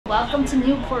Welcome to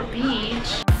Newport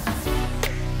Beach.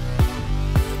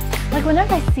 Like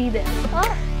whenever I see this, oh.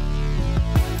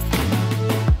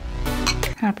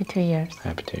 Happy 2 years.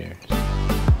 Happy 2 years.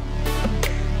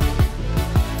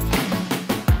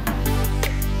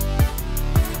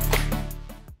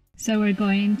 So we're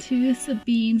going to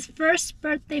Sabine's first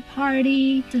birthday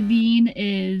party. Sabine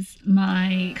is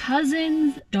my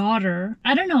cousin's daughter.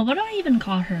 I don't know, what do I even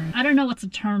call her? I don't know what's the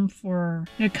term for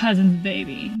your cousin's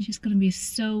baby. She's gonna be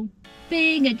so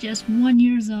big at just 1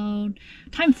 year old.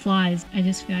 Time flies. I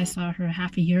just feel I saw her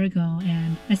half a year ago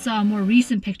and I saw a more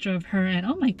recent picture of her and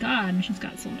oh my god, she's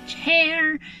got so much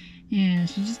hair and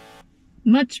she's just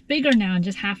much bigger now in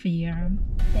just half a year.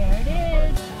 There it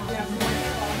is.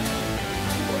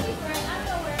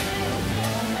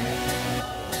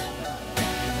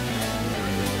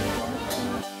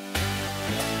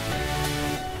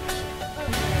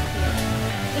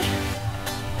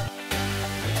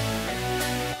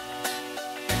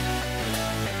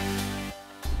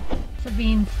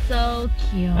 Sabine's so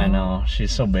cute. I know,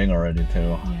 she's so big already too.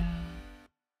 Yeah.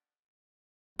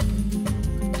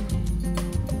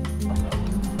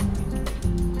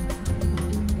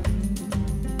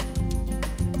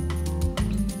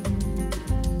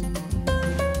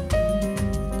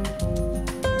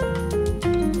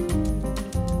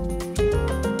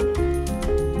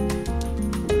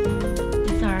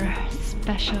 This is our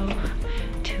special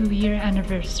 2-year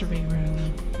anniversary room.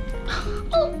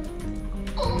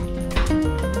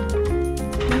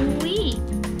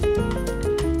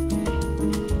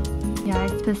 Yeah, I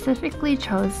specifically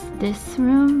chose this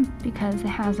room because it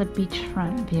has a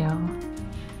beachfront view.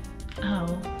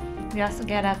 Oh, we also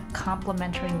get a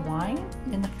complimentary wine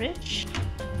in the fridge.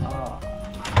 Oh.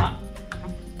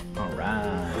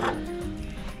 Alright.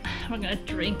 We're gonna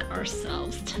drink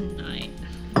ourselves tonight.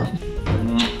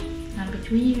 Happy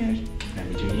 2 years.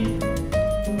 Happy 2 years.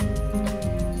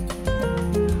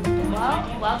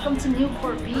 Well, welcome to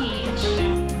Newport Beach.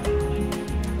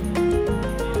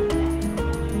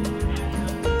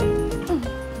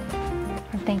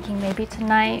 Thinking maybe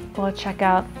tonight we'll check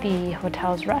out the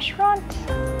hotel's restaurant.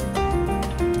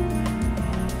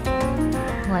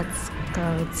 Let's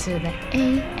go to the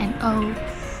A&O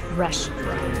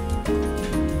restaurant.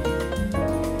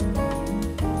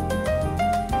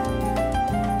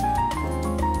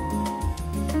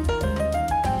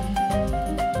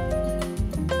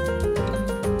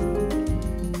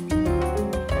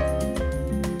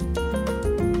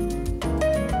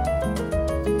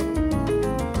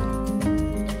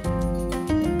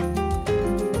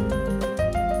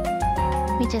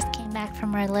 We just came back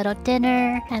from our little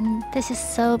dinner and this is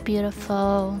so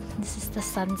beautiful. This is the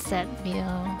sunset view.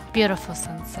 Beautiful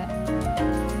sunset.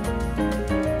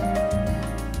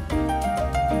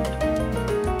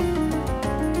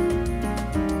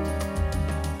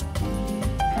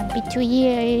 Happy 2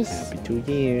 years. Happy 2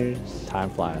 years. Time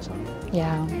flies, huh?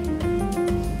 Yeah.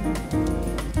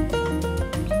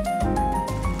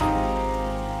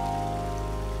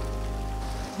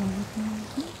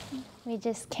 We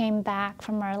just came back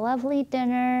from our lovely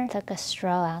dinner, took a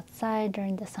stroll outside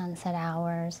during the sunset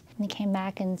hours, and came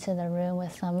back into the room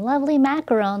with some lovely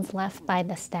macarons left by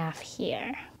the staff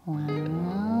here.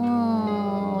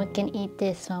 Wow, we can eat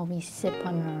this while we sip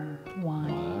on our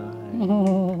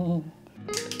wine.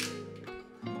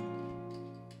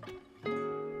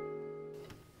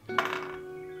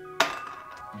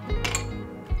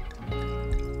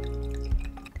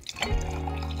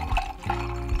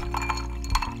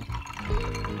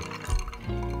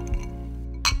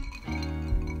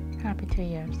 Happy 2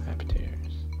 years. Happy 2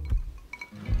 years.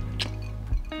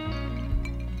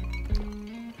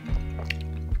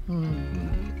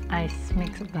 Ice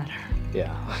makes it better.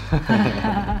 Yeah.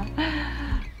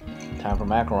 Time for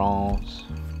macarons.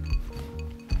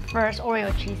 First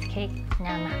Oreo cheesecake,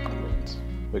 now macaroons.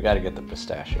 We gotta get the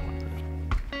pistachio one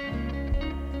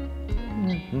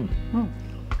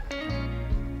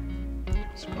first.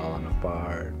 It's falling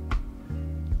apart.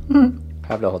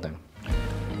 Have the whole thing.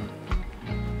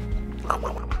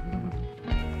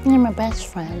 You're my best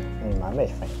friend. My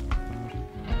best friend.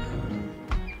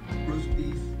 Roast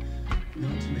beef, no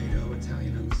tomato,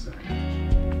 Italian on the side.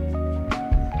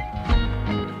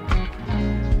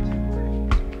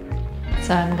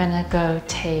 So I'm gonna go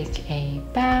take a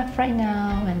bath right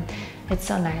now, and it's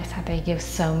so nice how they give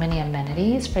so many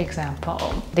amenities. For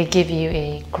example, they give you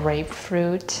a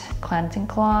grapefruit cleansing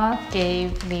cloth,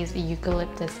 gave these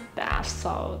eucalyptus bath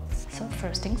salts. So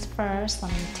first things first,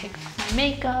 let me take off my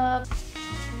makeup.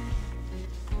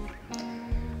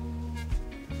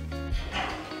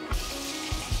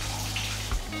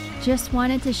 Just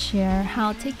wanted to share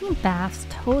how taking baths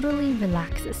totally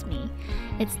relaxes me.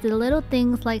 It's the little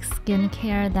things like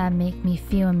skincare that make me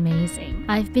feel amazing.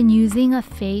 I've been using a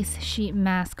face sheet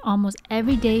mask almost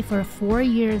every day for 4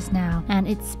 years now, and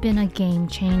it's been a game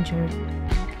changer.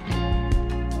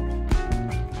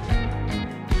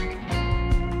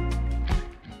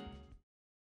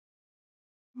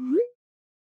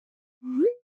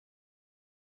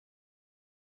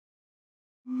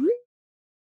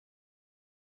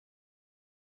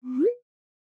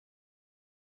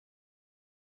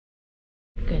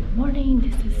 Good morning,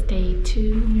 this is day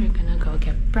 2. We're gonna go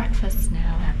get breakfast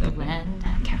now at the Land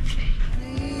Cafe.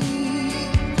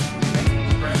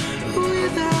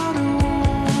 Without a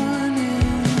warning,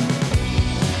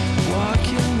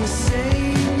 walking the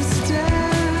same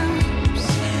steps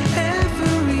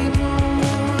every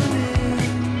morning.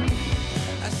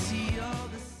 I see all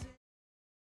the same.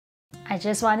 I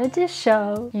just wanted to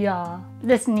show y'all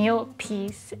this new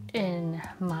piece in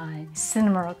my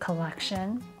Cinnamoroll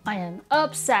collection. I am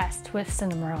obsessed with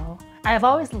Cinnamoroll. I've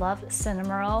always loved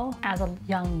Cinnamoroll as a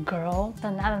young girl, but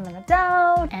now I'm an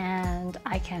adult and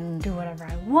I can do whatever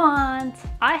I want.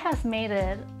 I have made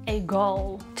it a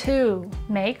goal to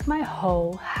make my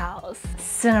whole house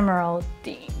Cinnamoroll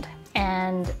themed.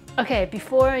 And okay,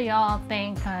 before y'all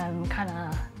think I'm kind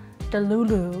of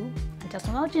delulu, I just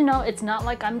want to let you know it's not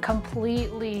like I'm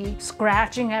completely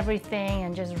scratching everything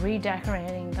and just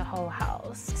redecorating the whole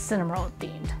house Cinnamoroll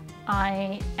themed.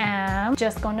 I am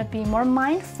just going to be more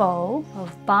mindful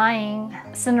of buying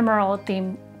Cinnamoroll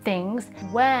themed things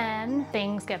when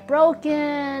things get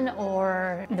broken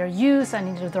or they're used, I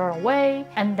need to throw away,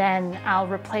 and then I'll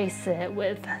replace it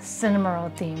with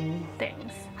Cinnamoroll themed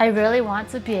things. I really want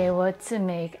to be able to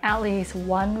make at least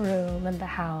one room in the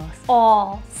house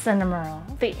all Cinnamoroll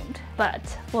themed,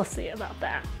 but we'll see about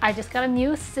that. I just got a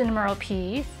new Cinnamoroll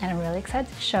piece and I'm really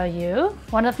excited to show you.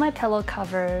 One of my pillow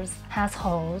covers has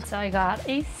holes, so I got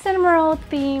a Cinnamoroll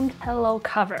themed pillow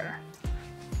cover.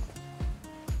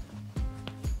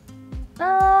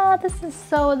 Ah, this is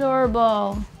so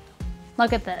adorable.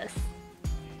 Look at this.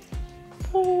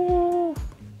 Ooh.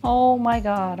 Oh my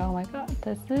god,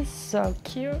 this is so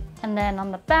cute. And then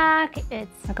on the back,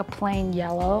 it's like a plain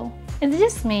yellow. It's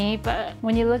just me, but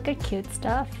when you look at cute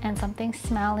stuff and something's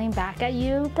smiling back at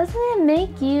you, doesn't it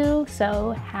make you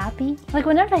so happy? Like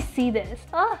whenever I see this,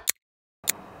 ah.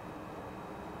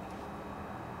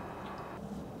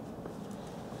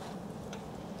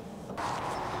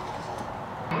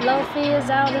 Lofi is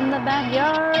out in the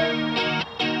backyard.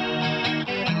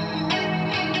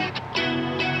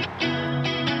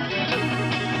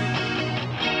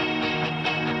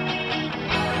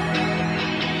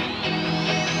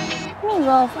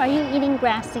 Meatloaf, are you eating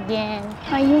grass again?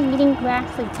 Are you eating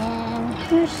grass again?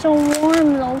 You're so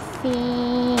warm,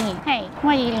 Lofi. Hey,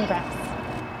 why are you eating grass?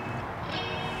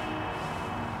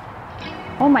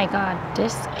 Oh my god,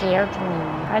 this scared me.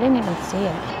 I didn't even see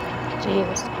it.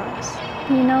 Jesus Christ.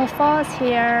 You know, fall's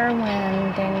here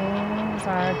when things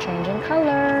are changing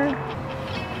color.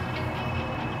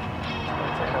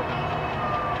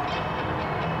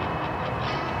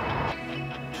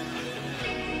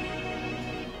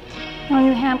 Are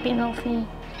you happy, Lofi?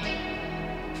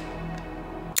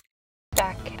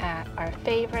 Back at our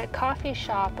favorite coffee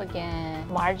shop again,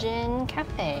 Margin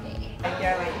Cafe.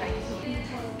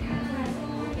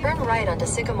 Turn right onto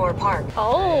Sycamore Park.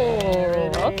 Oh,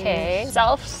 okay.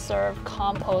 Self-serve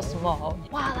compost mulch.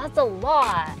 Wow, that's a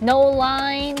lot. No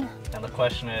line. And the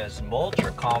question is, mulch or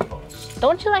compost?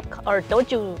 Don't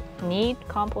you need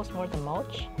compost more than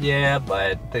mulch? Yeah,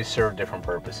 but they serve different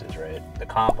purposes, right? The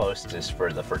compost is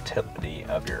for the fertility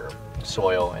of your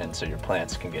soil, and so your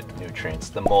plants can get the nutrients.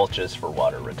 The mulch is for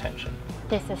water retention.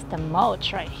 This is the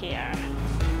mulch right here.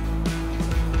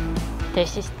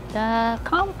 This is the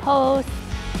compost.